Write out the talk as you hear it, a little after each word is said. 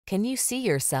Can you see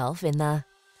yourself in the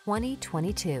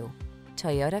 2022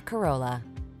 Toyota Corolla?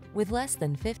 With less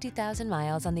than 50,000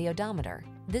 miles on the odometer,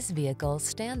 this vehicle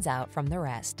stands out from the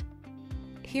rest.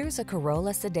 Here's a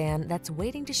Corolla sedan that's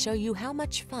waiting to show you how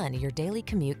much fun your daily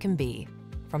commute can be.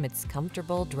 From its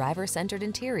comfortable, driver-centered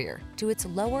interior to its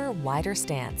lower, wider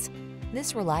stance,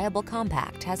 this reliable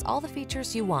compact has all the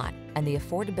features you want and the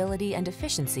affordability and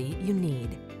efficiency you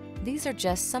need. These are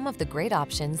just some of the great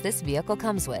options this vehicle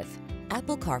comes with: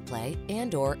 Apple CarPlay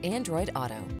and/or Android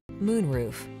Auto,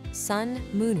 moonroof, sun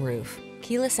moonroof,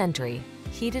 keyless entry,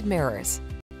 heated mirrors,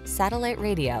 satellite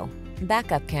radio,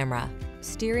 backup camera,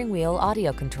 steering wheel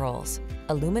audio controls,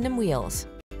 aluminum wheels,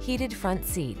 heated front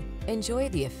seat. Enjoy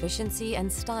the efficiency and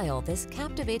style this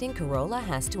captivating Corolla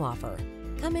has to offer.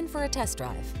 Come in for a test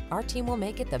drive. Our team will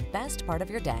make it the best part of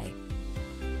your day.